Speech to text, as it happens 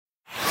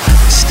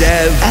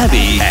Stav,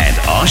 Abby and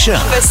Osher.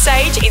 For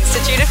Sage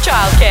Institute of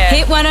Childcare.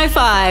 Hit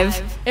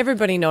 105.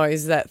 Everybody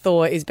knows that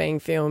Thor is being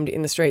filmed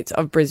in the streets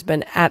of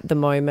Brisbane at the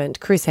moment.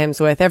 Chris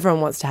Hemsworth, everyone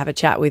wants to have a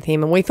chat with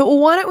him. And we thought, well,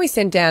 why don't we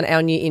send down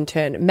our new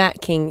intern? Matt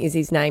King is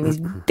his name. He's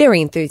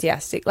very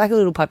enthusiastic, like a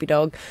little puppy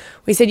dog.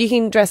 We said, you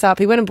can dress up.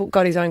 He went and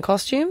got his own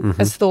costume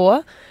as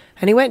Thor.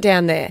 And he went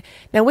down there.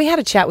 Now, we had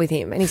a chat with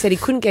him and he said he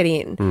couldn't get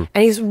in.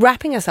 And he's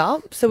wrapping us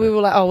up. So we were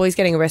like, oh, well, he's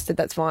getting arrested.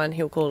 That's fine.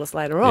 He'll call us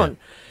later on.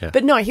 Yeah.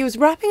 But no, he was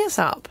wrapping us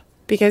up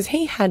because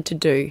he had to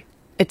do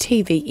a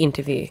TV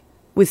interview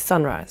with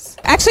Sunrise.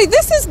 Actually,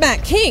 this is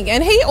Matt King,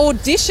 and he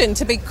auditioned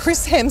to be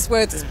Chris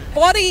Hemsworth's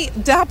body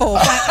double.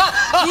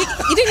 But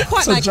you didn't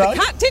quite make the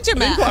cut, did you,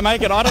 Matt? Didn't quite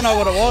make it. I don't know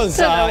what it was.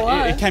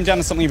 It came down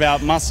to something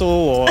about muscle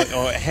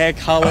or hair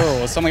colour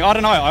or something. I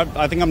don't know.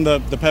 I think I'm the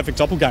perfect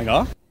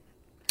doppelganger.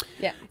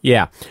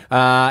 Yeah.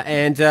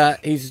 And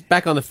he's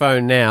back on the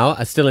phone now,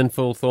 still in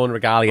full Thorn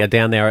regalia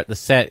down there at the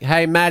set.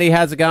 Hey, Matty,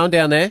 how's it going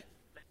down there?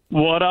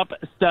 What up,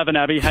 Stav and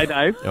Abby? Hey,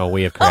 Dave. Oh,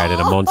 we have created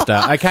a monster.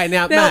 Okay,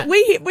 now Matt.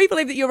 we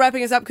believe that you're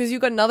wrapping us up because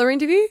you've got another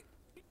interview?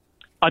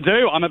 I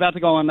do. I'm about to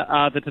go on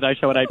the Today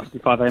Show at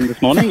 8:55 a.m.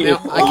 this morning. Now,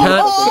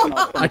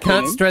 I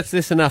can't stress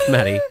this enough,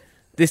 Matty.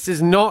 This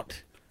is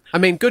not... I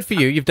mean, good for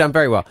you. You've done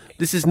very well.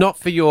 This is not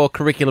for your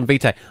curriculum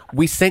vitae.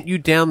 We sent you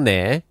down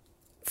there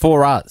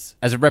for us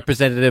as a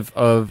representative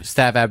of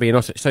Stav, Abby and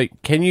Osher. So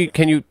can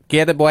you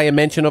get away a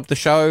mention of the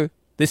show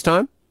this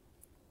time?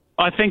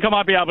 I think I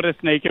might be able to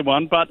sneak in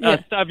one, but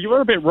Stav, you were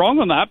a bit wrong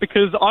on that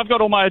because I've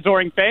got all my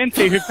adoring fans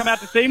here who've come out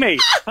to see me.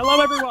 Hello,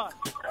 everyone.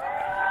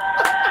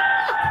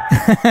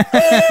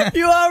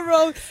 You are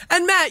wrong.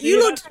 And Matt, you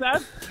looked...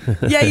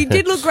 Yeah, you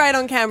did look great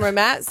on camera,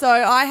 Matt. So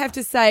I have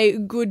to say,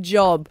 good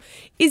job.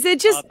 Is there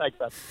just... thanks,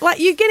 Stav. Like,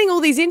 you're getting all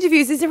these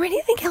interviews. Is there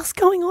anything else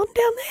going on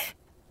down there?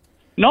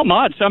 Not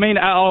much. I mean,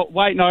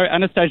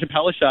 Anastasia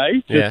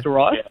Palaszczuk just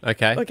arrived.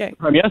 Okay.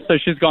 Premiere, so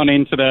she's gone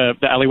into the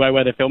alleyway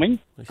where they're filming.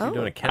 She's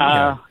doing a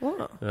cameo.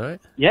 Oh. All right.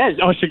 Yeah,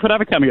 she could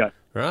have a cameo.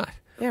 Right.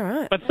 Yeah,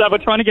 right. But we're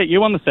trying to get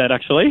you on the set,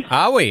 actually.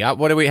 Are we?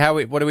 What are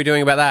we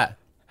doing about that?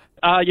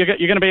 You're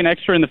going to be an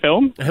extra in the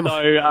film,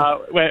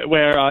 so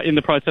we're in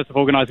the process of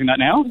organising that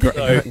now.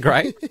 So.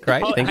 Great.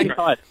 Thank hang you.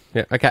 tight.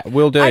 Yeah, okay,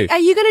 will do. Are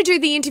you going to do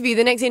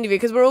the next interview?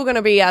 Because we're all going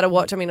to be able to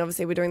watch. I mean,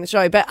 obviously we're doing the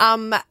show, but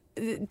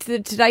the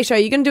Today Show, are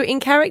you going to do it in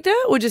character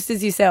or just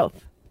as yourself?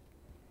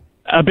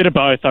 A bit of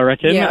both, I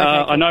reckon. Yeah,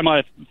 okay, cool. I know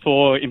my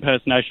Thor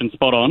impersonation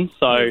spot on,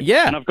 so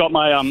Yeah. and I've got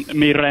my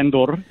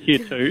Mirandor here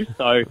too,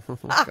 so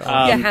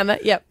Yeah, hammer.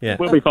 Yep. Yeah.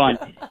 we'll be fine.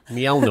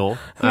 Mjolnir.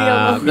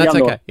 Mjolnir. That's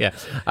Mjolnir. okay. Yeah.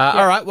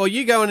 All right. Well,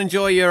 you go and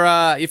enjoy your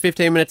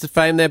 15 minutes of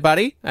fame there,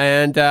 buddy.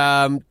 And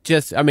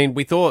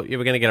we thought you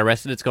were going to get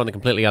arrested. It's gone the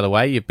completely other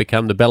way. You've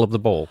become the belle of the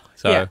ball.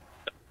 So. Yeah.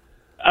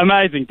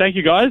 Amazing. Thank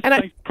you, guys. And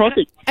Thanks,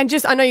 Prosy. And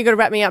just, I know you've got to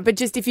wrap me up, but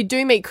just if you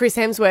do meet Chris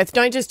Hemsworth,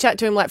 don't just chat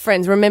to him like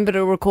friends. Remember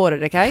to record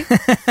it, okay?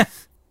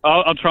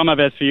 I'll try my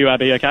best for you,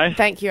 Abby, okay?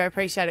 Thank you. I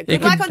appreciate it. Yeah,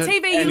 Good luck on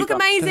TV. You look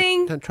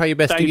amazing. Don't try your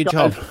best. Do Thanks, your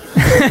job.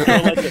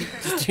 guys.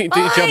 Just do your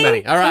job,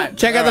 Matty. All right.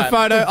 Check out the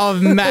photo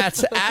of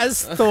Matt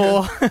as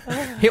Thor.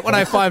 Hit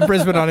 105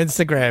 Brisbane on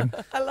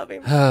Instagram. I love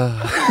him.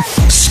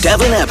 Stav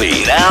and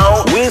Abby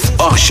now with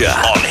Osher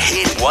on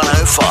Hit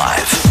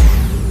 105.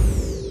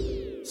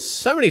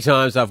 So many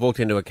times I've walked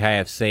into a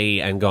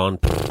KFC and gone,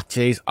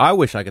 geez, I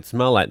wish I could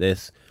smell like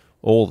this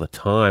all the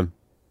time.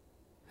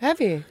 Have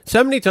you?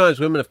 So many times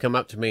women have come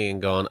up to me and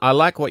gone, I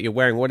like what you're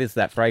wearing. What is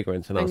that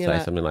fragrance? And I'll And say you're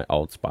like, something like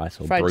Old Spice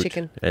or fried Brute.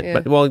 chicken, And, yeah.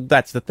 But, well,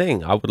 that's the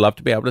thing. I would love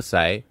to be able to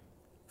say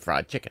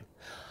fried chicken.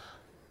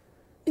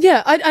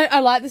 Yeah, I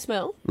like the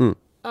smell.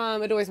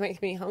 It always makes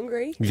me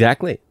hungry.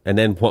 Exactly. And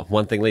then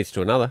one thing leads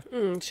to another.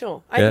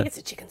 Sure. I Yeah. think it's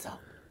a chicken salt.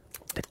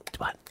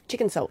 What?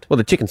 Chicken salt. Well,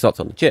 the chicken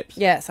salt's on the chips.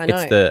 Yes, I know.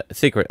 It's the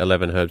secret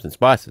 11 herbs and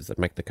spices that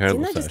make the kernel.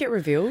 Didn't that just get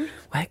revealed?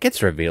 Well, it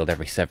gets revealed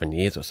every 7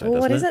 years or so,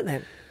 Well, doesn't what is it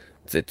then?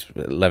 It's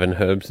 11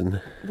 herbs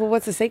and... Well,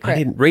 what's the secret? I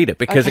didn't read it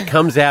because it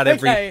comes out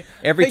every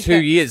Okay.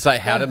 2 years. It's like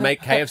how to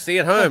make KFC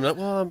at home. Like,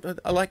 well,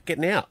 I like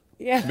getting out.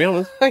 Yeah. To be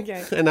honest.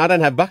 Okay. And I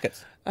don't have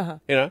buckets. You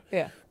know?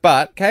 Yeah.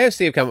 But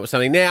KFC have come up with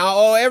something now.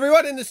 Oh,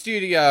 everyone in the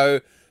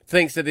studio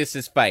thinks that this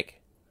is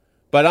fake.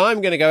 But I'm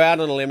going to go out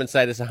on a limb and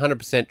say this is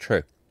 100%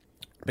 true.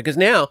 Because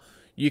now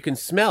you can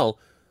smell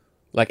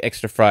like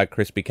extra fried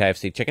crispy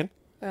KFC chicken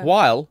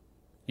while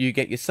you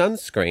get your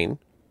sunscreen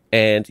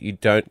and you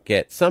don't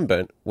get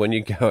sunburnt when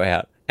you go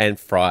out and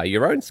fry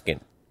your own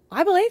skin.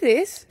 I believe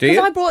this. Do you?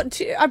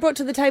 Because I brought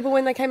to the table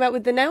when they came out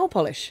with the nail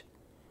polish.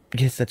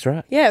 Yes, that's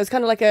right. Yeah, it was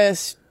kind of like a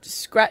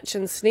scratch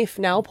and sniff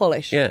nail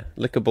polish. Yeah,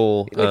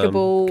 lickable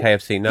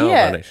KFC nail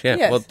Yeah, varnish. Yeah.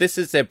 yes. Well, this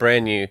is their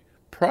brand new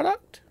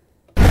product.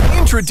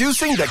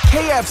 Introducing the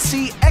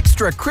KFC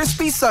Extra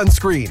Crispy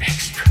Sunscreen.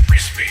 Extra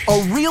crispy.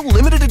 A real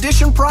limited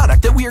edition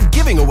product that we are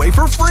giving away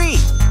for free.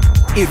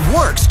 It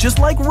works just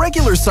like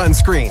regular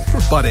sunscreen,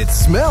 but it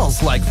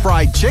smells like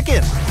fried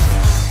chicken.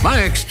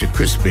 My Extra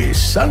Crispy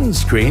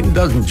Sunscreen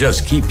doesn't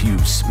just keep you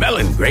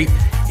smelling great,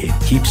 it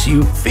keeps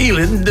you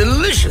feeling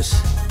delicious.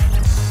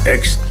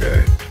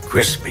 Extra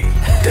crispy,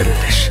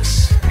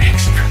 delicious.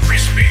 Extra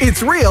crispy.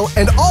 It's real,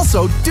 and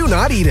also do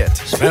not eat it.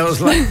 Smells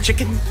like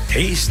chicken,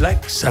 tastes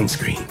like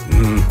sunscreen.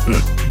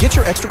 Mm-hmm. Get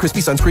your extra crispy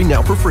sunscreen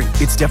now for free.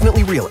 It's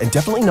definitely real and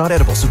definitely not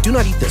edible, so do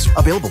not eat this.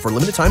 Available for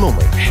limited time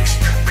only.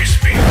 Extra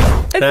crispy.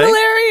 It's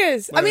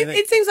hilarious. What I do you mean,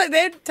 think? it seems like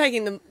they're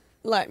taking the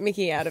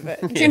Mickey out of it.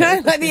 Do you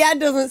know? Like the ad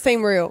doesn't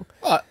seem real.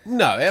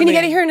 No. Can you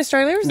get it here in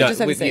Australia, or is it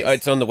just overseas?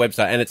 It's on the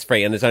website and it's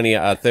free, and there's only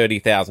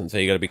 30,000, so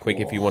you got to be quick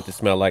if you want to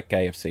smell like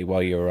KFC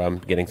while you're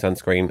getting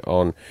sunscreen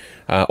on.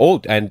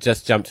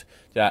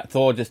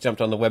 Thor just jumped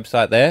on the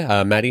website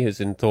there. Maddie,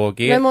 who's in Thor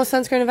gear. No more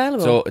sunscreen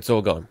available. It's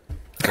all gone.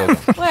 It's all gone.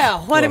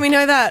 Wow, why didn't we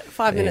know that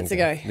 5 minutes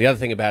ago? The other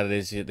thing about it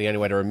is the only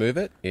way to remove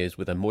it is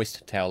with a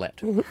moist towelette.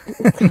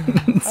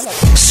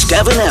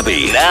 Stav and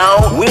Abby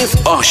now with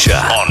Osher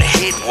on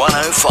Hit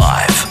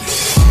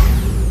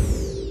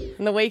 105.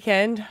 On the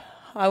weekend,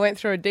 I went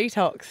through a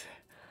detox.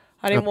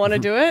 I didn't want to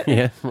do it.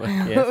 Yes.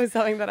 It was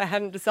something that I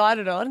hadn't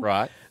decided on.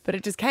 Right. But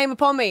it just came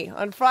upon me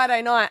on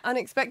Friday night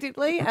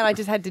unexpectedly, and I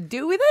just had to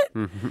deal with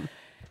it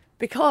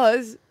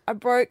because I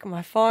broke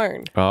my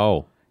phone.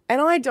 Oh. And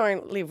I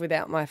don't live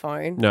without my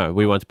phone. No,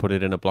 we once put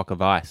it in a block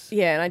of ice.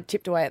 Yeah, and I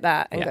chipped away at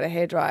that and Yeah. got a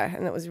hairdryer,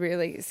 and it was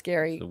really a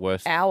scary The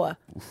worst. hour.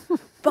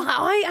 But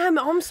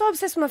I'm so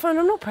obsessed with my phone.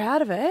 I'm not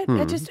proud of it.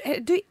 I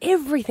do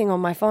everything on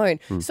my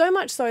phone. So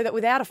much so that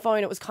without a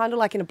phone, it was kind of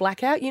like in a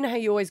blackout. You know how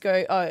you always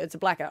go, oh, it's a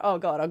blackout. Oh,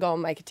 God, I'll go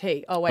and make a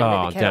tea. Oh, wait,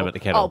 Oh, make the kettle. damn it, the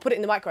kettle. Oh, put it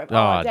in the microwave.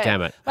 Oh,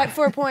 damn it. Like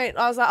for a point,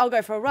 I was like, I'll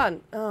go for a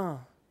run. Oh,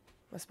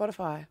 my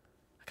Spotify.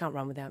 I can't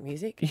run without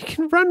music. You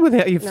can run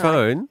without your No,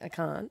 phone. I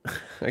can't.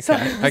 Okay. So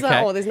I was okay.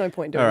 like, oh, there's no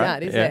point doing All that,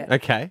 right. is Yeah. there?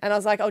 Okay. And I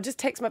was like, I'll just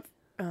text my...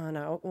 Oh,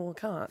 no, well, I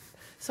can't.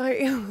 So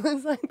it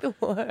was like the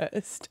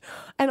worst.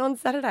 And on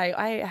Saturday,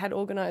 I had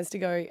organised to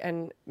go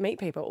and meet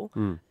people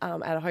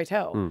at a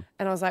hotel.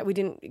 And I was like, we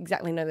didn't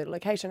exactly know the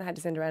location. I had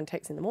to send around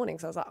texts in the morning.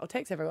 So I was like, I'll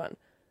text everyone.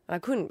 And I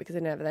couldn't because I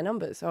didn't have their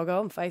numbers. So I'll go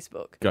on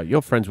Facebook. God,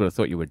 your friends would have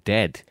thought you were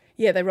dead.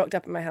 Yeah, they rocked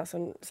up at my house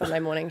on Sunday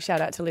morning. Shout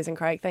out to Liz and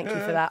Craig. Thank you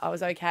for that. I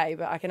was okay,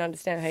 but I can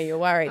understand how you were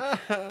worried.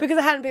 Because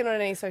I hadn't been on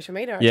any social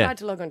media. I tried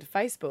to log on to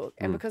Facebook.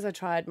 And because I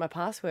tried my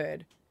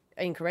password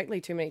incorrectly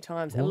too many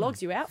times, it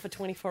logs you out for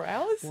 24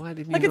 hours. Why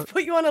didn't you Like not- it's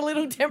put you on a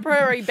little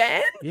temporary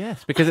ban.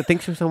 Yes, because it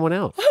thinks you're someone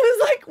else. I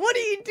was like, what are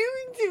you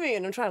doing to me?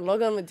 And I'm trying to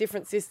log on with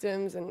different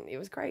systems, and it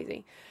was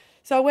crazy.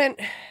 So I went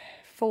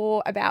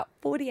for about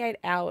 48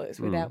 hours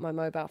without my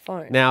mobile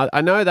phone. Now, I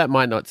know that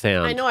might not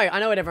sound... I know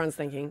what everyone's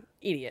thinking.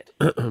 Idiot.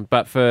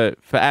 But for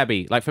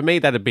Abby, like for me,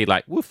 that'd be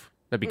like, woof,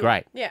 that'd be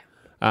great. Yeah.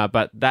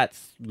 But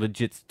that's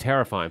legit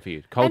terrifying for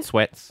you. Cold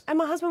sweats. And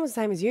my husband was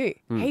the same as you.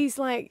 He's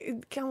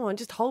like, come on,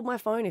 just hold my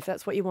phone if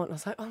that's what you want. And I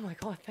was like, oh my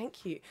God,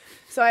 thank you.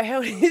 So I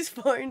held his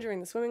phone during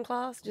the swimming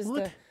class just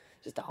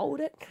to hold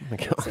it.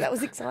 So that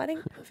was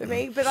exciting for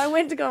me. But I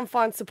went to go and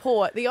find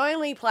support. The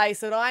only place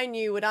that I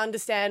knew would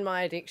understand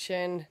my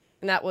addiction,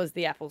 and that was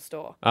the Apple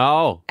Store.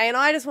 Oh. And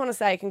I just want to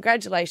say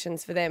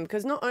congratulations for them,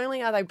 because not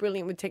only are they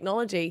brilliant with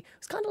technology, it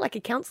was kind of like a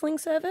counselling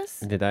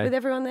service Did they? with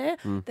everyone there.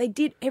 They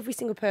did. Every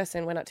single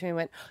person went up to me and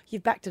went,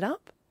 you've backed it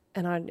up?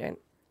 And I went,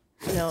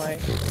 no.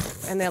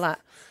 And they're like,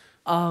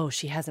 oh,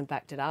 she hasn't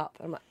backed it up.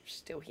 I'm like, she's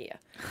still here.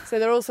 So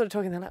they're all sort of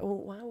talking. They're like, well,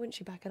 why wouldn't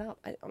she back it up?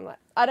 I'm like,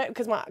 I don't,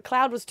 because my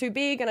cloud was too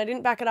big and I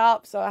didn't back it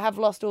up, so I have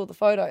lost all the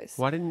photos.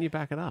 Why didn't you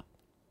back it up?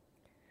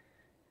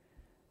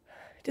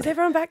 Does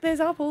everyone back theirs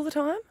up all the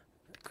time?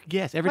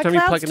 Yes, every My time you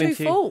plug cloud's it too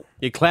into... full.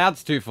 Your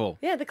cloud's too full.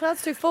 Yeah, the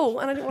cloud's too full,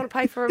 and I didn't want to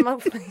pay for a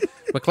monthly.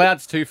 My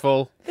cloud's too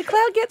full. The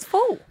cloud gets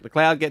full. The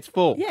cloud gets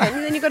full. Yeah,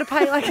 and then you got to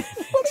pay like. What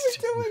are we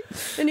doing?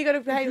 Then you got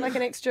to pay like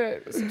an extra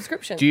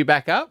subscription. Do you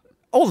back up?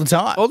 All the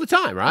time. All the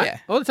time, right? Yeah.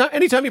 All the time.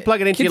 Anytime you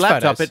plug it into Kids' your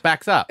laptop, photos. it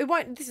backs up. It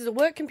won't. This is a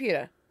work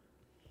computer.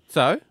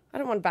 So? I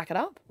don't want to back it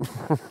up.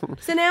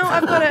 So now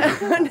I've got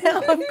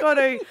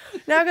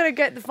to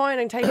get the phone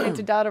and take it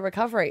into data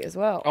recovery as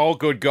well. Oh,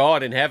 good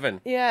God in heaven.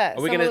 Yeah.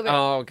 Are we so I'm going a to... little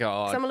Oh, bit-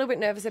 God. So I'm a little bit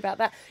nervous about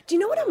that. Do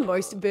you know what I'm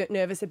most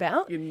nervous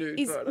about? Your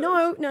nude is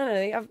photos. No.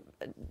 I've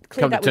cleared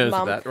Come to that terms with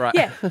Mum. with that, right.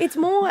 Yeah, it's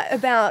more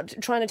about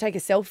trying to take a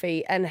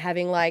selfie and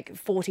having like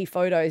 40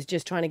 photos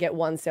just trying to get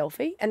one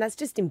selfie, and that's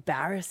just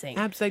embarrassing.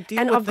 Abs, they deal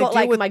and with- I've they got deal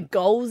like with- my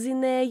goals in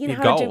there. You know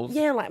Your how goals? I do,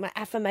 yeah, like my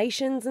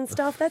affirmations and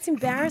stuff. That's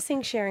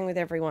embarrassing sharing with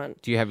everyone.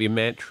 Do you have your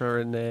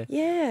mantra in there?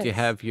 Yes. Do you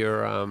have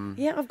your...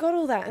 Yeah, I've got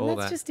all that, and all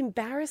that's that. just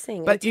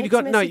embarrassing. But The you text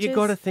got you messages.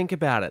 got to think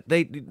about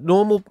it.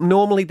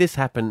 Normally this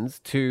happens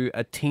to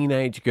a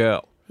teenage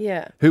girl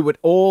Yeah. who would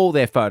all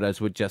their photos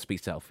would just be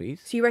selfies.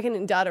 So you reckon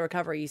in data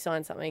recovery you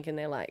sign something and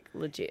they're like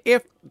legit?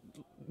 If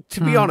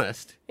to be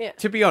honest, Yeah.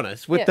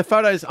 with Yeah. the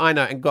photos I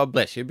know, and God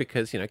bless you,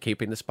 because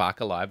keeping the spark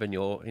alive in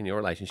your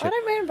relationship. I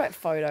don't mean about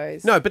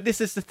photos. No, but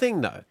this is the thing,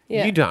 though.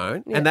 Yeah. You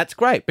don't, Yeah. and that's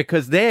great,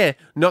 because they're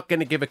not going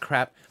to give a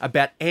crap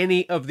about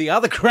any of the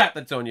other crap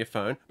that's on your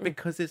phone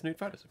because there's nude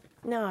photos.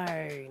 No.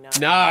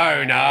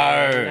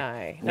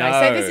 No.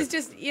 So this is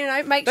just,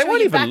 make They sure won't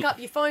you even- back up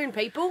your phone,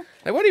 people.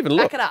 They won't even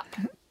look. Back it up.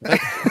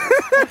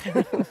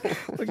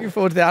 Looking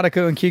forward to the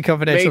article in Q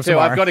Confidential Me too.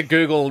 tomorrow. I've got a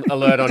Google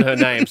alert on her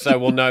name, so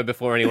we'll know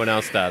before anyone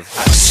else does.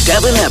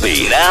 Stav and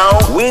Abby now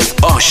with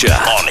Osher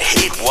on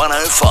Hit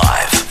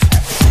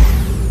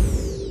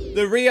 105.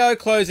 The Rio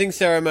closing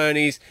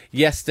ceremonies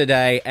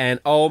yesterday,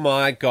 and oh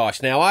my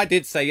gosh. Now, I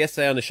did say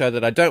yesterday on the show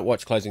that I don't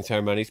watch closing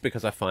ceremonies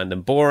because I find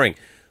them boring,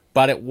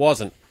 but it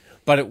wasn't.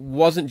 But it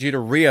wasn't due to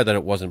Rio that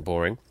it wasn't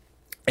boring.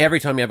 Every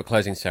time you have a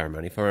closing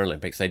ceremony for an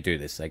Olympics, they do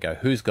this. They go,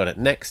 who's got it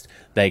next?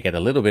 They get a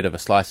little bit of a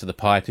slice of the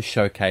pie to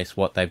showcase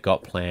what they've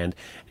got planned.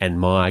 And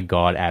my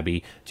God,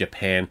 Abby,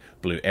 Japan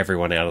blew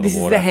everyone out of the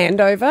water. This is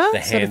the handover?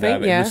 The sort of handover.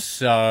 thing, yeah. It was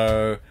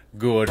so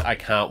good. I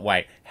can't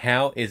wait.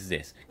 How is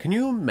this? Can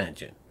you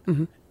imagine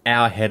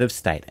our head of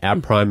state,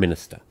 our prime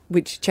minister?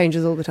 Which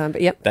changes all the time,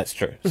 but yep. That's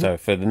true. So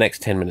for the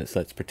next 10 minutes,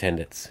 let's pretend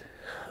it's...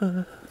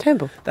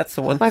 Turnbull. That's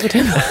the one. Michael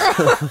Turnbull.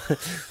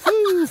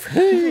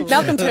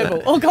 Malcolm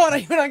Turnbull. Oh, God,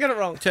 I got it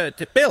wrong.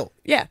 Bill.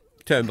 Yeah.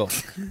 Turnbull.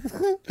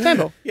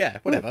 Turnbull. Yeah,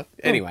 whatever.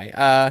 Anyway,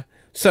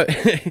 so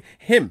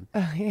him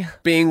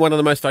being one of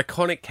the most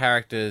iconic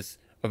characters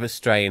of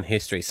Australian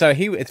history. So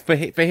for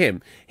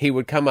him, he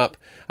would come up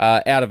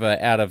out of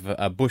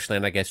a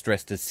bushland, I guess,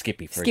 dressed as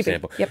Skippy, for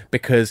example,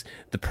 because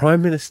the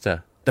Prime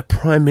Minister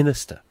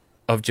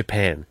of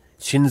Japan,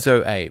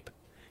 Shinzo Abe,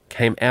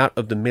 came out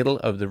of the middle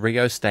of the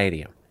Rio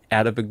Stadium,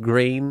 out of a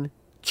green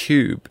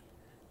tube,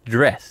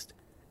 dressed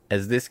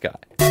as this guy.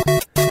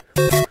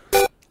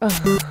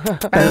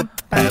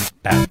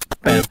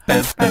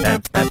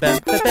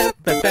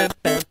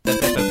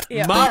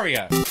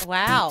 Mario.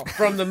 Wow.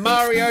 From the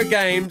Mario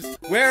games,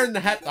 wearing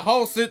the hat, the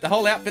whole suit, the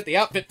whole outfit. The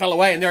outfit fell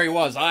away, and there he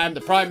was. I am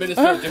the Prime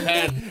Minister of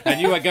Japan,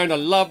 and you are going to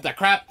love the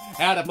crap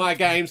out of my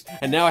games,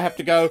 and now I have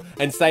to go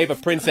and save a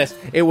princess.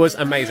 It was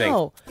amazing.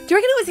 Oh. Do you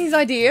reckon it was his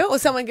idea? Or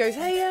someone goes,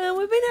 hey,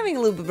 we've been having a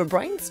little bit of a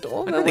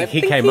brainstorm. I don't think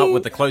he came up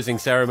with the closing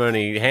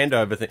ceremony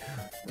handover thing.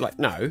 Like,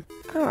 no.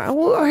 All right.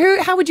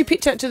 Well, how would you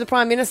pitch it to the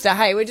Prime Minister?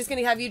 Hey, we're just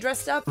going to have you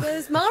dressed up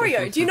as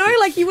Mario. Do you know?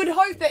 Like, you would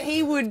hope that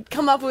he would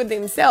come up with it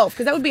himself,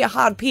 because that would be a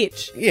hard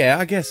pitch. Yeah,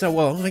 I guess so.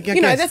 Well, I guess.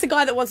 You know, that's a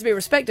guy that wants to be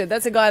respected.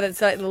 That's a guy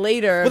that's like the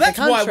leader of the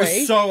country. Well, that's why it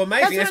was so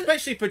amazing,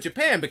 especially for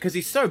Japan, because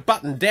he's so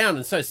buttoned down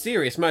and so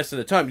serious most of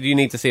the time. Do you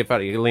need to see a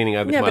photo? You're leaning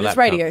over to my laptop. Yeah, but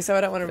it's radio, so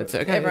I don't want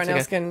to... Okay, everyone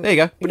else can... There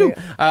you go.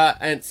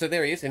 And so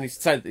there he is, and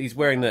he's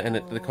wearing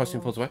the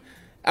costume falls away.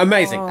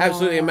 Amazing,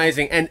 absolutely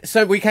amazing. And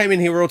so we came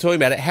in here, we're all talking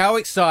about it. How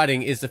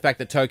exciting is the fact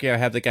that Tokyo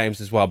have the games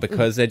as well,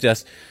 because they're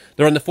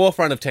on the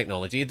forefront of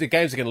technology. The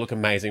games are going to look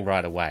amazing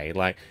right away.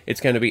 Like,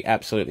 it's going to be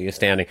absolutely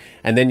astounding.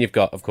 And then you've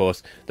got, of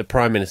course, the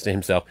Prime Minister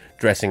himself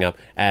dressing up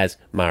as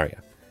Mario.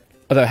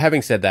 Although,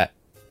 having said that,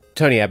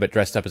 Tony Abbott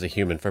dressed up as a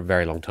human for a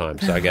very long time,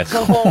 so I guess.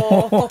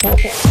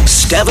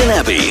 Stav and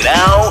Abby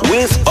now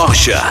with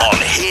Osher on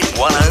Hit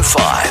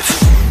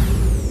 105.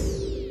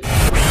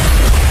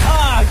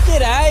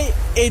 G'day,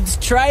 it's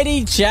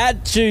Tradie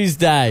Chat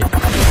Tuesday.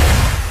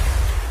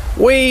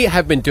 We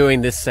have been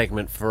doing this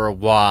segment for a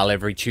while.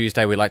 Every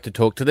Tuesday we like to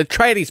talk to the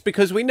tradies,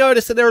 because we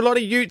notice that there are a lot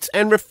of utes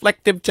and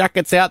reflective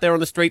jackets out there on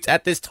the streets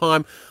at this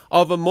time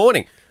of a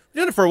morning.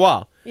 We've done it for a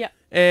while. Yeah.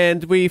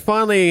 And we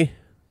finally,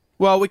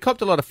 we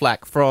copped a lot of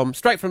flack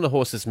straight from the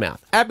horse's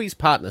mouth. Abby's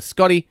partner,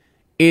 Scotty,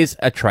 is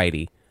a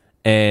tradie.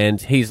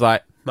 And he's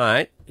like,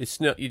 mate,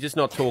 you're just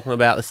not talking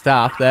about the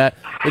stuff that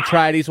the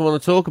tradies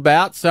want to talk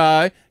about,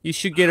 so you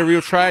should get a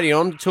real tradie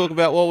on to talk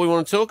about what we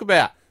want to talk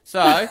about.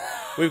 So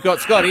we've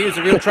got Scotty, who's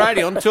a real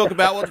tradie, on to talk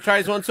about what the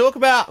tradies want to talk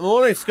about.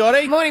 Morning,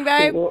 Scotty. Morning,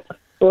 babe.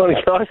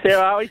 Morning, guys.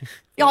 How are we?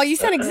 Oh, you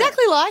sound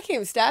exactly like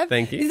him, Stav.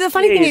 Thank you. The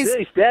funny thing is...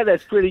 Stav,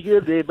 that's pretty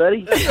good there,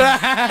 buddy.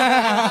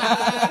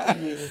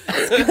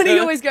 Scotty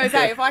always goes,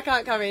 hey, if I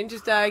can't come in,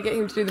 just get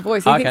him to do the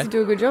voice. He thinks to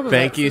do a good job of it.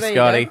 Thank you,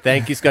 Scotty.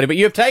 Thank you, Scotty. But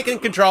you've taken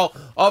control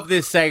of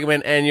this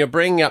segment, and you're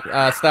bringing up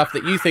stuff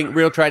that you think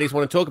real tradies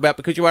want to talk about,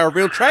 because you are a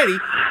real tradie.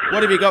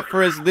 What have you got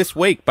for us this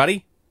week,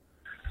 buddy?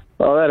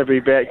 Oh, that'd be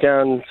about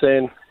going and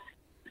seeing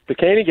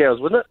bikini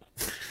girls, wouldn't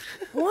it?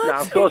 What? No,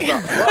 of course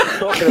not.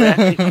 What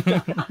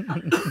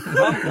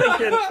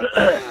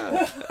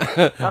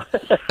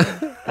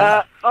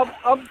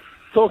I'm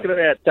talking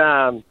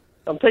about...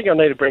 I'm thinking I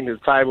need to bring to the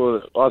table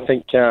that I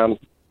think some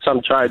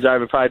trades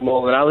overpaid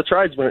more than other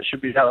trades when it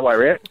should be the other way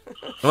around.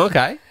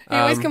 Okay. He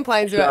always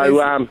complains about this.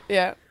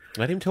 Yeah.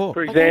 Let him talk.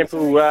 For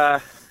example,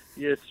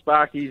 your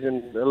sparkies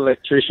and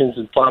electricians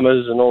and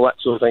plumbers and all that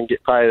sort of thing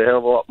get paid a hell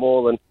of a lot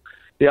more than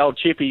the old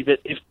chippy. But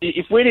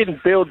if we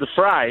didn't build the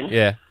frame...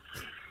 Yeah.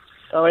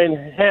 I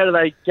mean, how do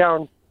they go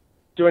and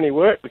do any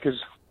work?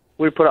 Because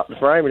we put up the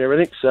frame and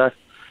everything, so...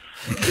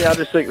 Yeah, I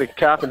just think the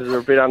carpenters are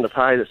a bit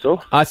underpaid, that's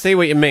all. I see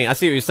what you mean. I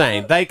see what you're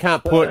saying. They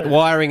can't put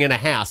wiring in a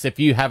house if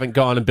you haven't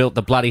gone and built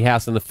the bloody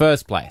house in the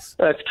first place.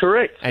 That's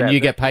correct. And you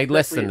get paid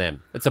less than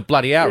them. It's a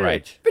bloody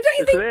outrage. Yeah. But don't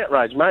you think... It's an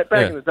outrage, mate.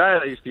 Back in the day,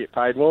 they used to get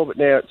paid more, but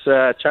now it's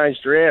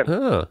changed around.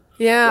 Oh.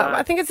 Yeah,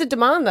 I think it's a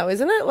demand, though,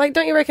 isn't it? Like,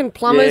 don't you reckon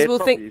plumbers will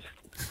think... Is.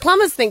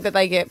 Plumbers think that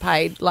they get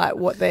paid, like,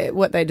 what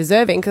they're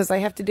deserving, because they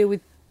have to deal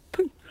with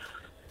poo.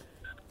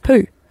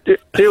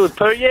 Deal with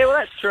poo? Yeah, well,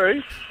 that's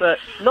true, but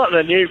not in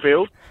a new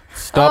build.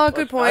 Stop. Oh,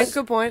 good point,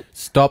 good point.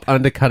 Stop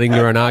undercutting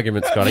your own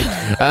argument, Scotty. So,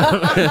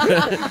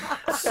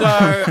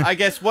 I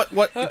guess, what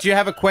do you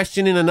have a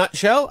question in a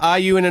nutshell? Are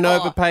you in an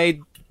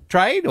overpaid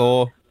trade,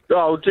 or...?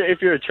 Oh,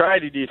 if you're a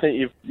tradie, do you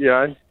think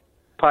you've,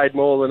 paid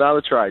more than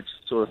other trades,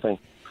 sort of thing?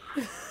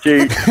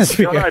 I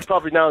know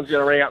probably no one's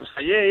going to ring up and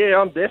say, yeah,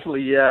 I'm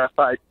definitely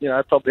paid,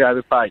 probably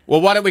overpaid.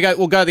 Well, why don't we go?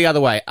 We'll go the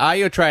other way. Are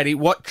you a tradie?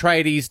 What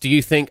tradies do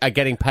you think are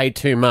getting paid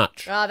too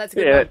much? Oh, that's a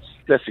good one.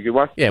 That's a good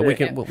one. Yeah, we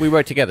can. We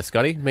work together,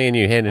 Scotty. Me and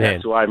you, hand in hand.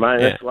 That's the way, mate.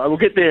 That's the way. We'll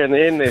get there in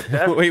the end there,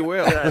 Stav. We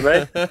will.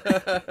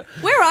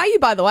 Where are you,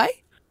 by the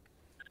way?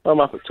 I'm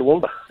up at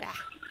Toowoomba.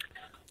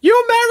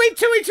 You're married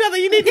to each other.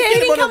 You need to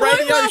get him on a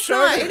radio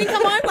show. He didn't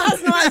come home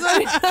last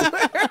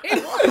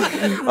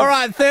night. All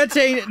right,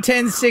 13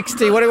 10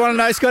 60. What do you want to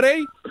know,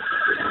 Scotty?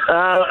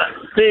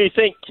 Do you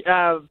think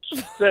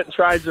certain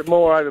trades are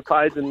more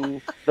overpaid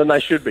than they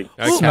should be?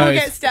 Okay. We'll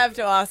get Stav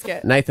to ask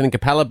it. Nathan in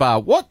Capella Bar.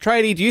 What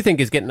tradie do you think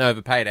is getting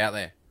overpaid out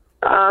there?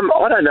 I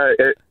don't know.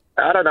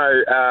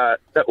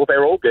 Well,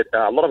 they're all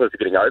a lot of us are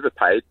getting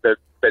overpaid, but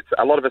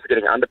a lot of us are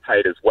getting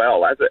underpaid as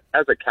well. As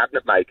a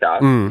cabinet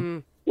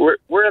maker,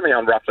 we're only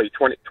on roughly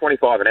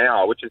 25 an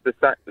hour, which is the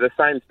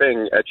same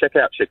thing a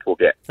checkout chick will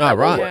get. Oh,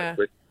 right.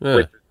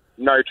 With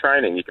no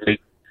training. You can be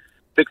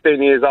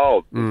 16 years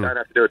old, you don't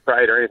have to do a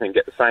trade or anything,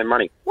 get the same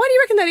money. Why do you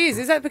reckon that is?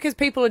 Is that because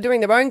people are doing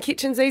their own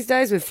kitchens these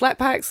days with flat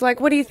packs? Like,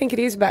 what do you think it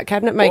is about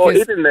cabinet makers?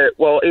 Even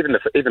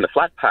the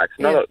flat packs.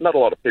 Not a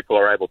lot of people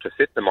are able to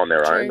fit them on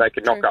their own. They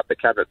can knock up the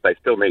cabinets. They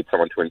still need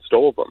someone to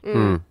install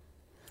them.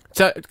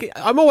 So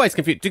I'm always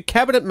confused. Do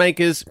cabinet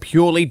makers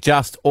purely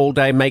just all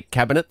day make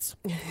cabinets?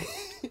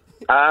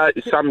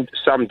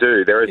 Some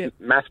do. There is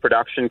mass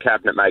production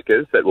cabinet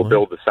makers that will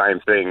build the same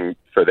thing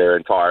for their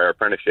entire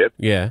apprenticeship.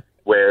 Yeah.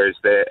 Whereas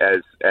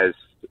as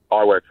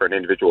I work for an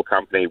individual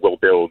company, we'll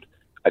build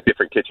a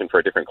different kitchen for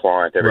a different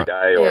client every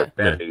day, or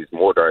vanities,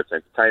 wardrobes,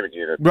 entertainment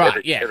units.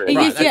 Everything.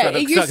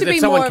 It used to be if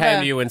someone more came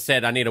of to you and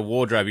said, "I need a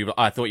wardrobe,"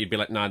 I thought you'd be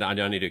like, "No, I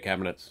only do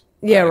cabinets."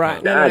 Yeah,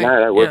 right.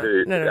 No, we'll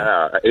do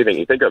anything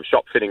you think of,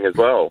 shop fitting as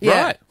well.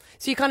 Yeah. Right.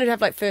 So you kind of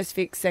have like first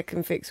fix,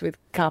 second fix with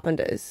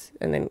carpenters,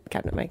 and then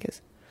cabinet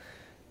makers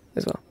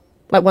as well.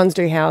 Like ones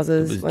do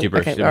houses. It was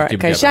gibberish. Okay, It was all right.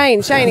 gibberish.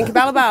 Okay, Shane in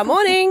Cabala Bar.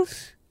 Morning.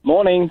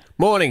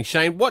 Morning,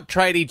 Shane. What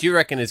tradie do you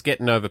reckon is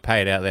getting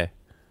overpaid out there?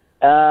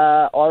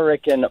 I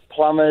reckon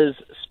plumbers,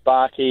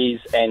 sparkies,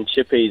 and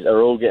chippies are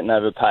all getting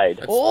overpaid.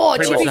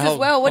 Chippies as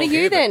well. What are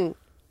you then?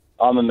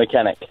 I'm a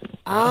mechanic.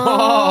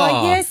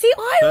 Oh, yeah. See,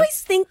 I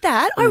always think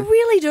that. I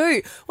really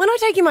do. When I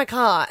take in my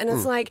car and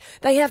it's like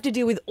they have to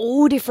deal with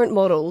all different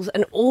models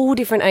and all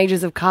different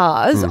ages of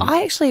cars,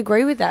 I actually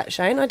agree with that,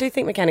 Shane. I do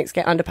think mechanics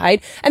get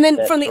underpaid. And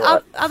then from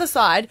the other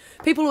side,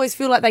 people always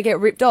feel like they get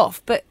ripped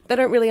off, but they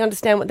don't really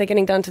understand what they're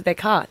getting done to their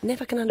car.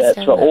 Never can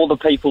understand That's for all the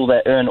people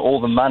that earn all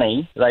the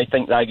money. They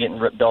think they're getting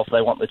ripped off.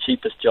 They want the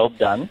cheapest job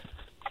done.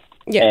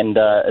 Yeah. And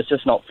it's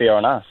just not fair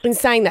on us. In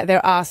saying that,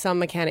 there are some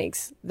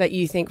mechanics that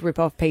you think rip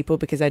off people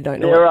because they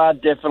don't know. There are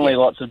definitely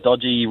lots of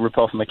dodgy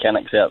rip-off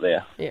mechanics out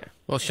there. Yeah.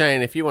 Well,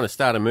 Shane, if you want to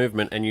start a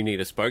movement and you need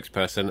a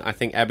spokesperson, I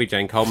think Abby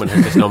Jane Coleman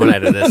has just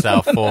nominated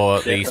herself for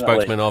the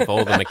spokesman of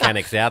all the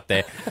mechanics out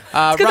there.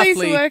 Because I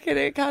used to work at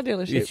a car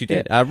dealership. Yes, you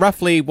did.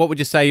 Roughly, what would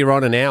you say you're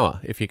on an hour,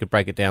 if you could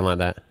break it down like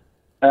that?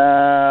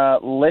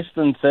 Less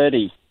than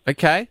 30.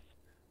 Okay.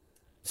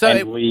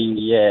 So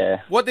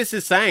what this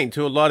is saying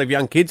to a lot of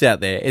young kids out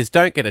there is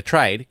don't get a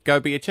trade, go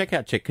be a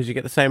checkout chick because you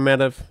get the same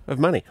amount of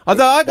money.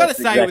 Although I've got to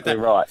say with that,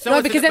 right.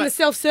 No, because then the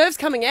self-serve's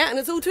coming out and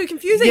it's all too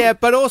confusing. Yeah,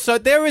 but also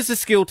there is a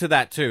skill to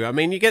that too. I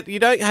mean, you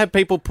don't have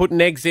people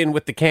putting eggs in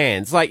with the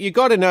cans. Like you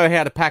got to know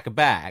how to pack a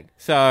bag.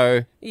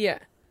 So yeah,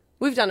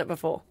 we've done it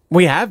before.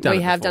 We have done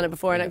it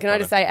before, and can I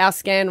just say our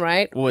scan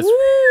rate was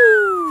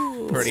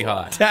pretty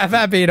high. Stav,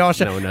 Abby and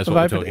Osher. No one knows what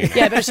we're talking about.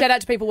 Yeah, but shout out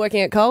to people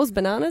working at Coles.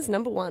 Bananas,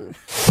 number one.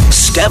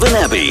 Stav and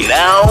Abby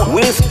now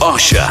with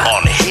Osher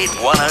on Hit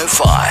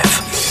 105.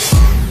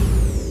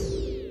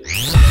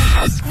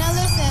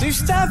 Do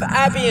Stav,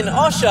 Abby, and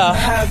Osher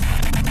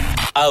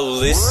have a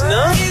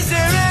listener? Is there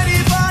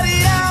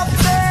anybody out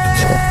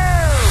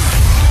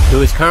there?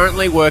 Who is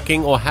currently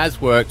working or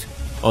has worked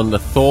on the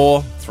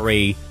Thor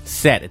 3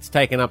 set. It's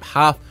taken up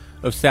half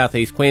of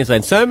southeast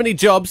Queensland. So many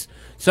jobs,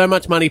 so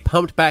much money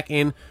pumped back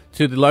in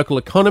to the local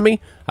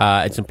economy.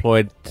 It's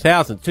employed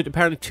thousands.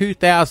 Apparently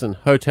 2,000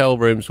 hotel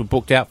rooms were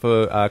booked out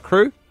for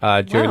crew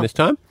during this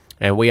time.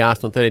 And we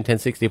asked on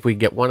 131060 if we could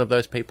get one of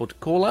those people to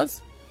call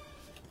us.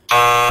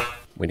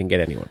 We didn't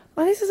get anyone.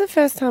 Well, this is the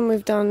first time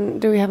we've done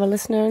Do We Have a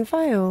Listener and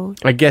failed.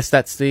 I guess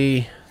that's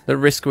the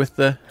risk with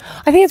the...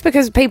 I think it's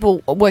because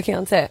people working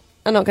on set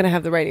are not going to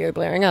have the radio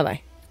blaring, are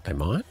they? They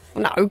might.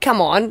 No,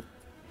 come on.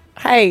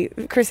 Hey,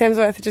 Chris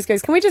Hemsworth just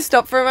goes, can we just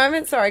stop for a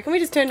moment? Sorry, can we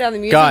just turn down the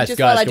music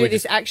while I do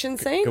this action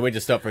scene? Can we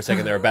just stop for a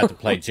second? They're about to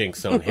play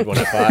Jinx on Hit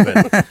 105,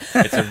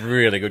 and it's a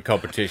really good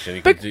competition.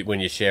 You can win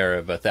your share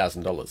of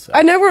 $1,000. So.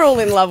 I know we're all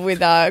in love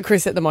with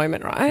Chris at the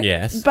moment, right?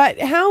 Yes. But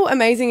how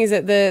amazing is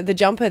it, the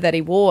jumper that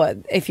he wore,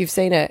 if you've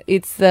seen it?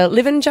 It's the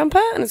Livin'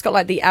 jumper, and it's got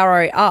like the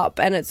arrow up,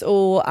 and it's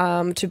all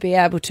to be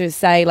able to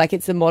say, like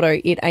it's the motto,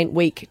 it ain't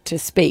weak to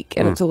speak,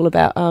 and it's all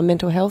about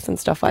mental health and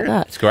stuff like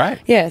that. It's great.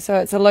 Yeah, so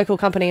it's a local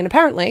company, and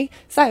apparently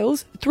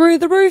sales through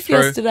the roof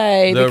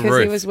yesterday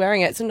because he was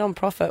wearing it. It's a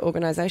non-profit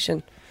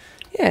organisation.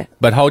 Yeah.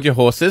 But hold your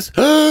horses.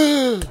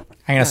 Hang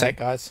on a sec,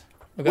 guys.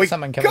 We've got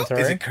something coming through.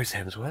 Is it Chris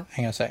Hemsworth?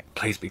 Hang on a sec.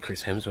 Please be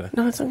Chris Hemsworth.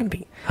 No, it's not going to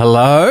be.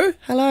 Hello?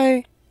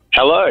 Hello.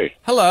 Hello.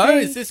 Hello, Hey.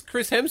 is this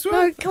Chris Hemsworth?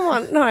 No, come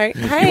on. No.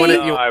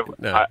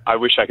 Hey. I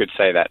wish I could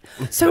say that.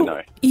 So but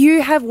no.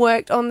 you have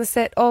worked on the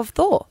set of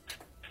Thor.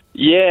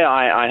 Yeah,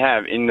 I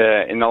have. In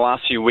the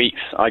last few weeks,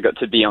 I got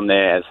to be on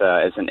there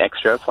as an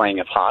extra playing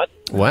a part.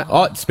 What?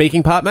 Oh,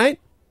 speaking part, mate?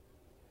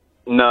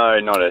 No,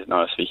 not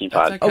a speaking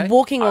part. okay. A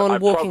walking on,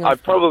 walking off.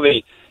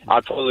 I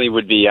probably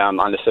would be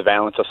under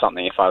surveillance or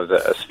something if I was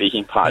a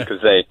speaking part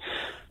because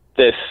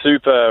they're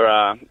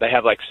super. They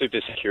have like super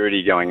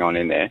security going on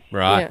in there.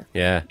 Right.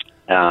 Yeah.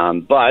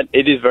 But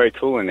it is very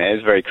cool in there.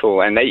 It's very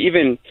cool, and they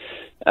even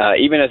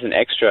as an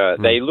extra,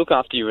 they look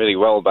after you really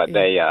well. But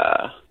they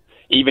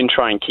even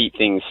try and keep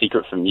things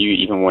secret from you,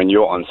 even when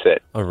you're on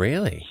set. Oh,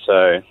 really?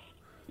 So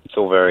it's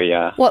all very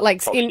What,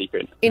 like top in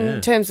secret.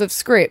 terms of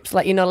scripts?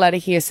 Like you're not allowed to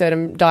hear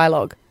certain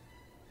dialogue.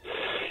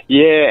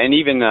 Yeah, and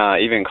even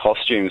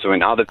costumes.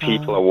 When other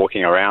people are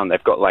walking around,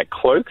 they've got like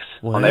cloaks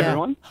on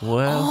everyone.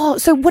 Wow. Oh,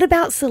 so what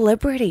about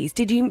celebrities?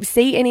 Did you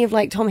see any of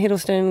like Tom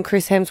Hiddleston,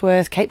 Chris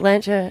Hemsworth, Kate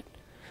Blanchett?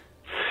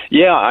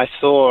 Yeah, I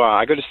saw.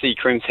 I got to see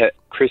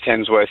Chris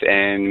Hemsworth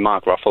and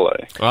Mark Ruffalo.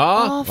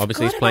 Oh,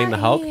 obviously he's playing the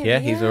Hulk. Yeah,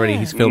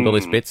 he's filmed all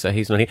his bits, so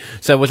he's not here.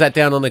 So was that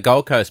down on the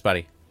Gold Coast,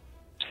 buddy?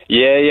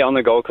 Yeah, on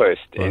the Gold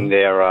Coast, and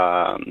they're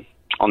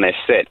on their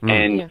set,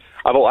 and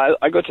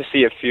I got to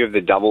see a few of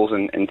the doubles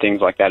and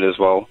things like that as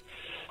well,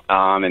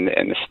 and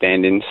the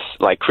stand-ins.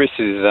 Like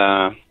Chris's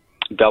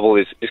double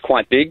is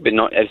quite big, but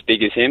not as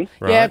big as him.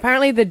 Right. Yeah,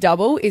 apparently the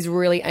double is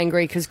really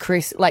angry because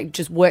Chris like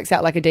just works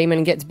out like a demon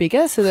and gets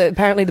bigger. So that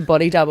apparently the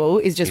body double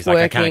is just He's like,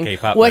 "I can't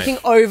keep up, working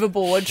mate."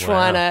 overboard,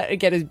 trying to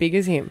get as big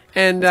as him.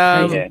 And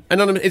crazy.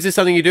 Anonymous, is this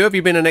something you do? Have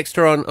you been an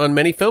extra on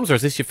many films, or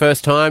is this your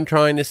first time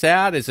trying this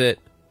out? Is it?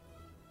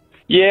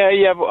 Yeah.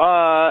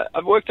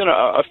 I've worked on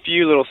a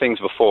few little things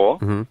before,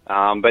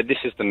 but this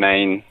is the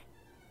main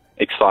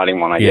exciting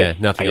one, I guess.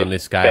 Yeah, nothing on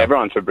this scale. For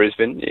everyone for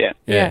Brisbane,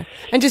 Yeah.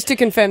 And just to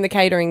confirm, the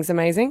catering's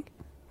amazing.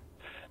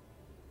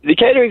 The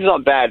catering's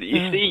not bad.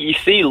 You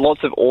see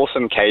lots of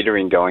awesome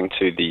catering going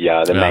to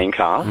the main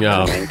car,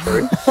 Yeah. the main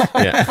crew.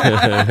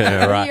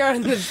 Yeah, right. You're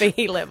on the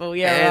B level,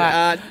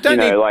 yeah. And, Right. don't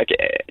need- Like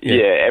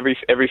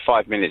every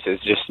 5 minutes there's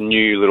just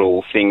new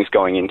little things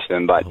going into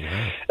them. But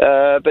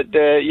but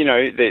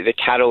the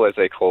cattle, as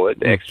they call it,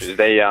 the extras,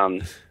 they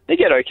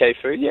get okay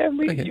food. Yeah,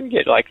 you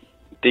get like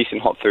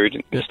decent hot food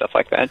and stuff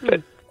like that.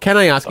 But Can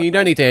I ask you, you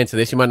don't need to answer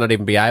this, you might not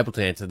even be able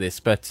to answer this,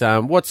 but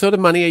what sort of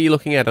money are you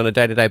looking at on a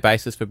day-to-day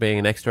basis for being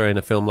an extra in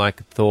a film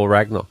like Thor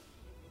Ragnarok?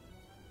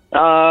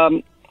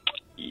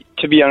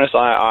 to be honest,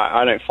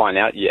 I don't find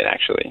out yet,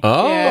 actually.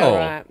 Oh, Yeah,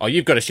 right. Oh,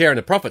 you've got a share in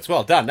the profits.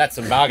 Well done. That's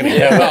some bargaining.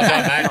 Yeah, well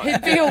done,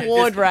 mate. Big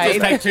award race.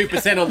 Just take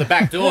 2% on the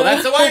back door.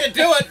 That's the way to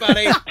do it,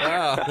 buddy.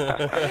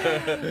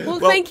 Well,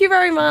 thank you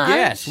very much.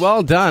 Yes,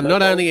 well done.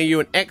 Not only are you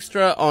an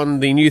extra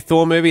on the new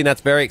Thor movie, and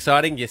that's very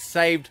exciting, you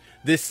saved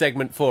this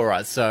segment for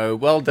us. So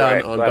well done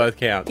Great, on glad. both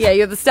counts. Yeah,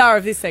 you're the star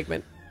of this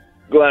segment.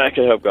 Glad I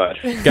could help, guys.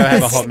 Go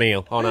have a hot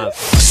meal on us.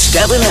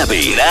 Stav and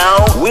Abby now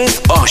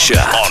with Osher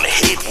on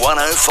Hit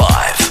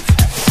 105.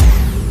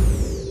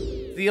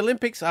 The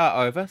Olympics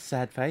are over.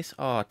 Sad face.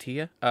 Oh,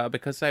 tear.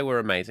 Because they were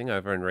amazing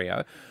over in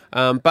Rio.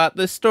 But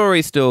the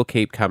stories still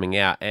keep coming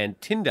out. And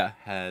Tinder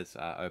has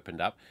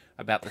opened up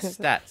about the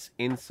stats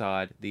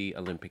inside the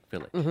Olympic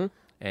Village. Mm-hmm.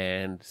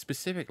 And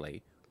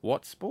specifically,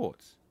 what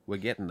sports were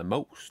getting the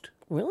most.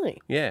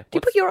 Really? Yeah. Do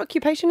you put your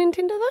occupation in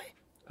Tinder, though?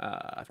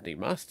 You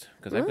must,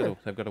 because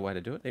they've got a way to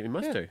do it. You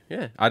must Yeah. do.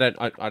 Yeah. I don't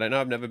know.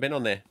 I've never been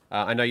on there.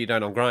 I know you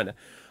don't on Grindr.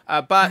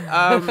 That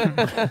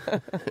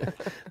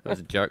was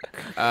a joke.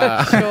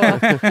 Sure.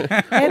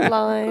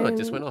 Headline. Oh, it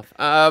just went off.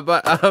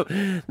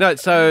 No,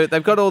 so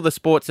they've got all the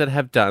sports that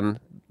have done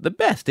the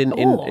best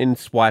in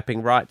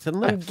swiping rights and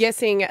I'm lefts.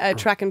 guessing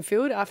track and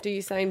field after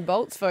Usain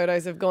Bolt's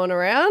photos have gone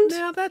around.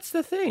 Now, that's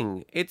the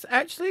thing. It's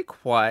actually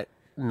quite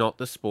not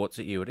the sports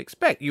that you would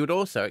expect. You would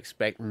also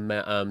expect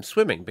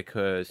swimming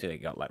because you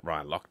got like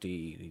Ryan Lochte,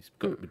 he's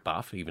got to be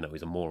buff, even though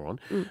he's a moron.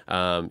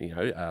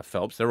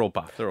 Phelps, they're all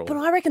buff. They're all. But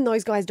I reckon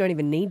those guys don't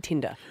even need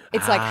Tinder.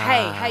 It's like,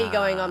 hey, how you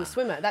going? I'm a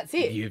swimmer. That's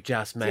it. You've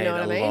just made you know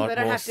what a I mean? lot They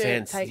don't more have to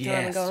sense. take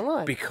time and go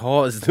online.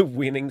 Because the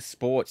winning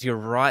sports, you're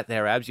right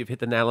there, Abs. You've hit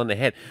the nail on the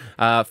head.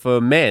 For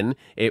men,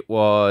 it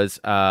was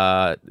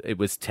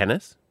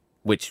tennis,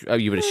 which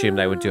you would assume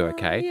they would do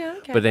okay. Yeah,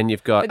 okay. But then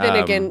you've got. But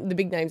then again, the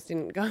big names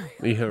didn't go.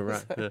 Yeah,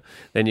 right. Yeah.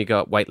 Then you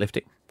got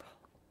weightlifting.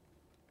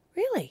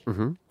 Really?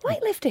 Mm-hmm.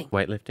 Weightlifting?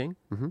 Weightlifting.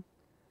 Mm-hmm.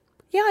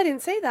 Yeah, I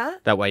didn't see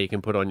that. That way you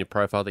can put on your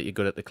profile that you're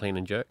good at the clean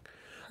and jerk.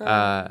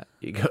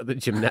 You got the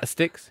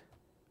gymnastics,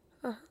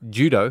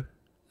 judo,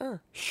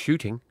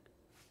 shooting,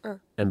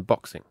 and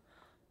boxing.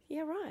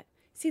 Yeah, right.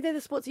 See, they're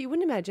the sports that you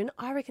wouldn't imagine.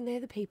 I reckon they're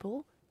the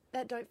people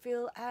that don't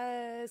feel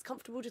as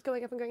comfortable just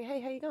going up and going, hey,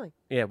 how you going?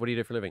 Yeah, what do you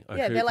do for a living? I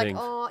Yeah, shoot they're like, things.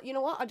 oh, you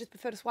know what? I just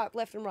prefer to swipe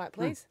left and right,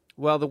 please.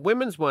 Well, the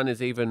women's one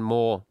is even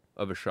more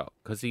of a shock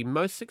because the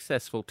most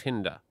successful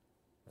Tinder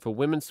for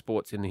women's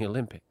sports in the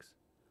Olympics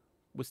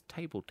was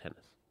table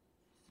tennis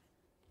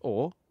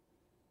or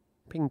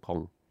ping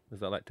pong,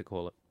 as I like to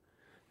call it.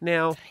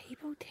 Now,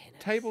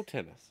 Table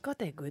tennis. God,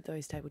 they're good,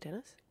 those table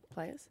tennis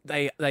players.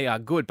 they are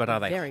good, but are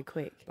they Very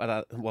quick.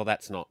 But well,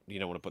 that's not. You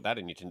don't want to put that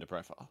in your Tinder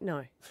profile.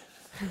 No.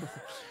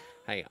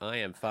 Hey, I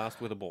am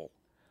fast with a ball.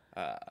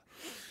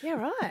 Yeah,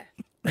 right.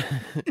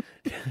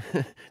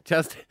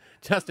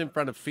 just in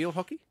front of field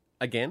hockey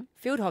again.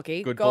 Field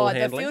hockey. Good ball God, the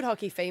handling. field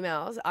hockey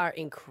females are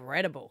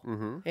incredible.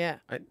 Mm-hmm. Yeah.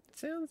 It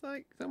sounds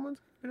like someone's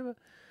a bit of a.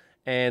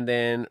 And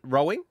then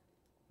rowing,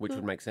 which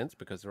would make sense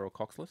because they're all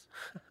coxless.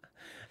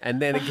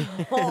 And then again,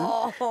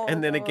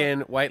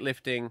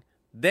 weightlifting,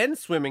 then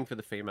swimming for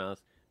the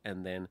females,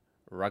 and then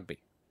rugby.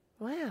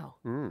 Wow.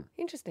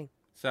 Interesting.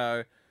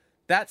 So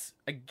that's,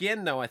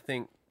 again, though, I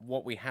think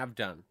what we have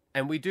done,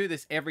 and we do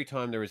this every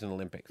time there is an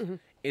Olympics,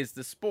 is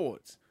the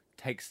sports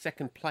take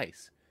second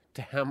place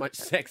to how much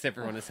sex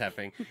everyone is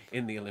having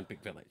in the Olympic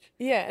Village.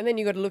 Yeah, and then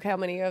you got to look how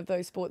many of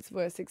those sports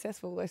were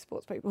successful, those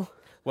sports people.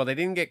 Well, they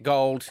didn't get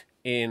gold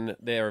in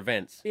their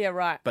events. Yeah,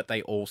 right. But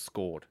they all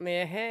scored.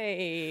 Yeah,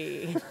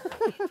 hey.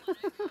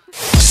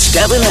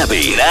 Stav and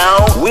Abby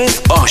now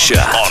with Osher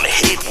on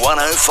Hit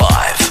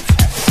 105.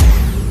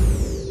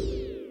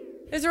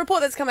 There's a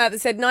report that's come out that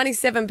said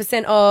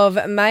 97%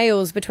 of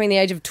males between the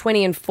age of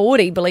 20 and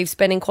 40 believe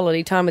spending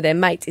quality time with their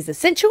mates is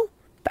essential,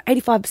 but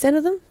 85%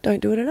 of them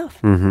don't do it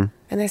enough. Mm-hmm.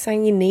 And they're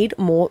saying you need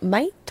more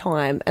mate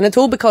time. And it's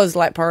all because,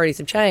 like, priorities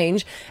have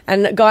changed.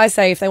 And guys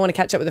say if they want to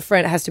catch up with a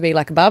friend, it has to be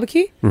like a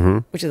barbecue,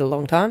 which is a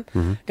long time,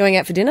 going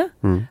out for dinner,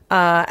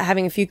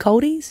 having a few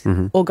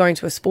coldies, or going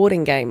to a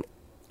sporting game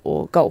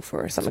or golf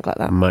or something like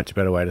that. Much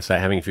better way to say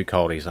having a few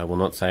coldies. I will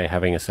not say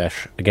having a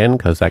sesh again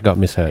because that got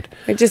misheard.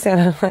 It just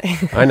sounded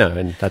like... I know,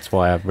 and that's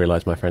why I've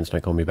realised my friends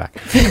don't call me back.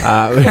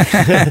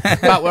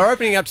 But we're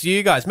opening up to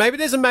you guys. Maybe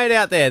there's a mate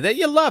out there that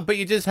you love, but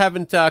you just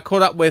haven't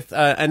caught up with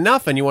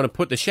enough, and you want to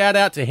put the shout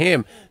out to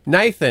him.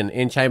 Nathan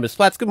in Chambers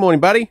Flats. Good morning,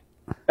 buddy.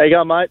 How you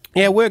going, mate?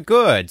 Yeah, we're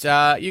good.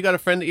 You got a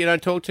friend that you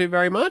don't talk to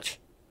very much?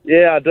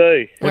 Yeah, I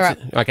do.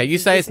 Okay, you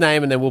say his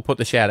name, and then we'll put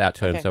the shout out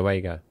to him. So where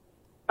you go?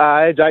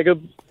 Hey,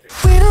 Jacob.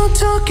 We don't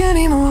talk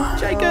anymore.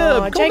 Jacob, Oh,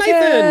 call Jacob.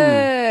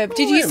 Nathan.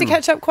 Did you used to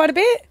catch up quite a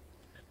bit?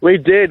 We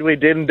did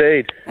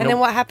indeed. And then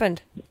what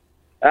happened?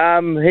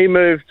 He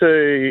moved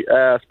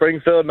to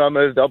Springfield and I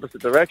moved the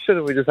opposite direction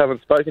and we just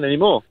haven't spoken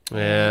anymore.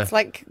 Yeah. It's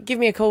like, give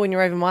me a call when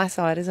you're over my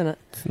side, isn't it?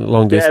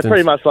 Long distance. Yeah,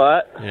 pretty much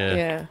like that.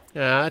 Yeah.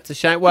 Yeah. It's a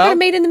shame. We're going Well, to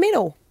meet in the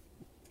middle.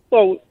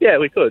 Well, yeah,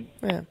 we could.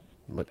 Yeah.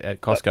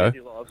 at Costco.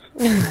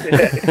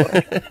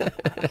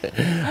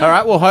 All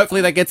right, well,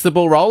 hopefully that gets the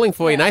ball rolling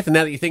for you, Nathan.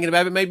 Now that you're thinking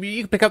about it, maybe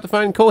you can pick up the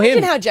phone and call him.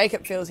 Imagine how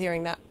Jacob feels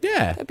hearing that.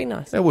 Yeah. That'd be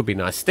nice. That would be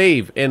nice.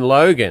 Steve in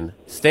Logan.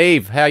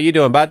 Steve, how you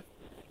doing, bud?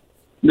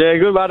 Yeah,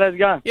 good, bud. How's it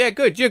going? Yeah,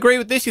 good. Do you agree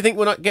with this? You think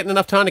we're not getting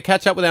enough time to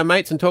catch up with our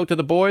mates and talk to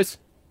the boys?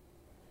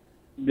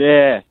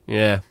 Yeah.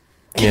 Yeah.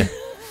 Yeah.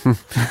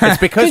 It's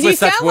because we're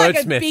such sound like a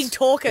wordsmiths. big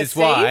talker, Is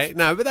why. Steve.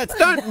 No, but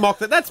don't mock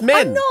that. That's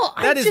men. I'm not.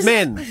 That is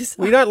men.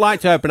 We don't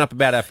like to open up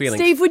about our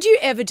feelings. Steve, would you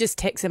ever just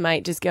text a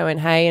mate, just going,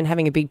 hey, and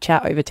having a big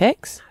chat over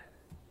text?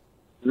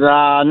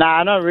 Nah,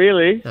 not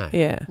really. No.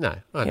 Yeah. No,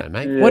 I know,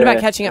 mate. What about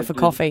catching up for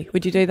coffee?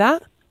 Would you do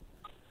that?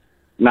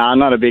 Nah, I'm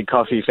not a big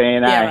coffee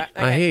fan, Yeah, eh? right.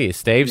 I hear you,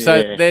 Steve. So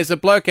Yeah. there's a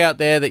bloke out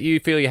there that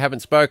you feel you haven't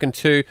spoken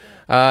to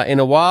in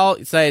a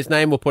while. Say his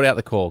name, we'll put out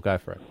the call. Go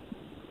for it.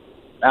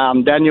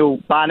 Daniel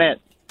Barnett.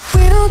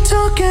 We don't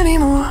talk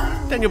anymore.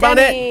 Daniel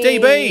Barnett,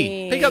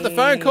 DB. Pick up the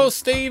phone, call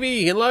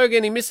Stevie in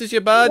Logan. He misses you,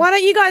 bud. Why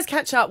don't you guys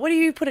catch up? What do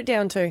you put it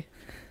down to?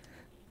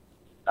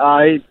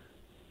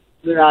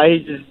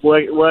 He's just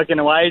working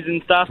away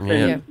and stuff.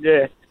 And,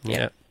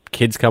 Yeah.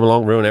 Kids come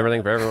along, ruin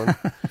everything for everyone.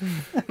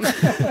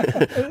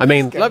 I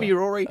mean, love you,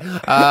 Rory.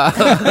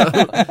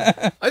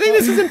 I think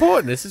this is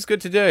important. This is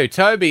good to do.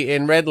 Toby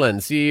in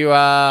Redlands, you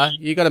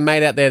got a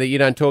mate out there that you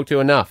don't talk to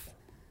enough.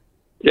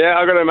 Yeah,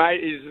 I've got a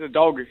mate. He's a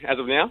dog as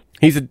of now.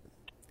 He's a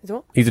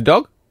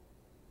dog?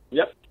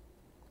 Yep.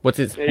 What's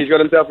his? He's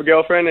got himself a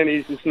girlfriend and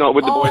he's just not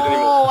with the boys anymore.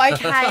 Oh,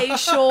 okay,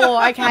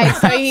 sure. Okay,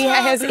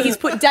 so he's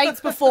put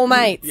dates before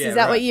mates. Yeah, is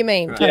that right. what you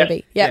mean, Right.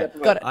 Toby? Yeah,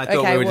 got it. I thought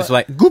okay, we were just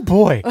like, good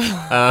boy. Do you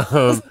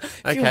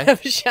Okay.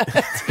 have a shout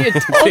out to your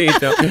To your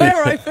dog? dog.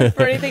 We're open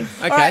for anything.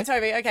 Okay. All right,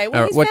 Toby. Okay, well,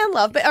 All right, he's what- found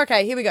love, but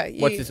okay, here we go.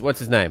 What's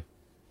his name?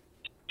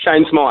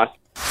 Shane Smythe.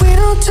 We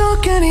don't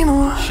talk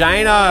anymore.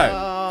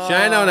 Shano.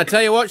 Shano, and I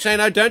tell you what,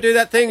 Shano, don't do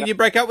that thing. You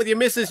break up with your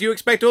missus, you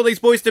expect all these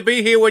boys to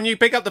be here when you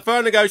pick up the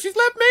phone and go, she's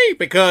left me,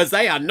 because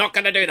they are not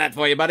going to do that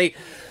for you, buddy.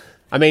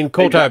 I mean,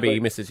 call Toby, he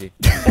misses you.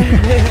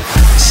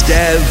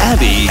 Stav,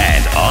 Abby,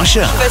 and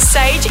Osher. The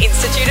Sage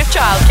Institute of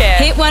Childcare.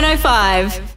 Hit 105.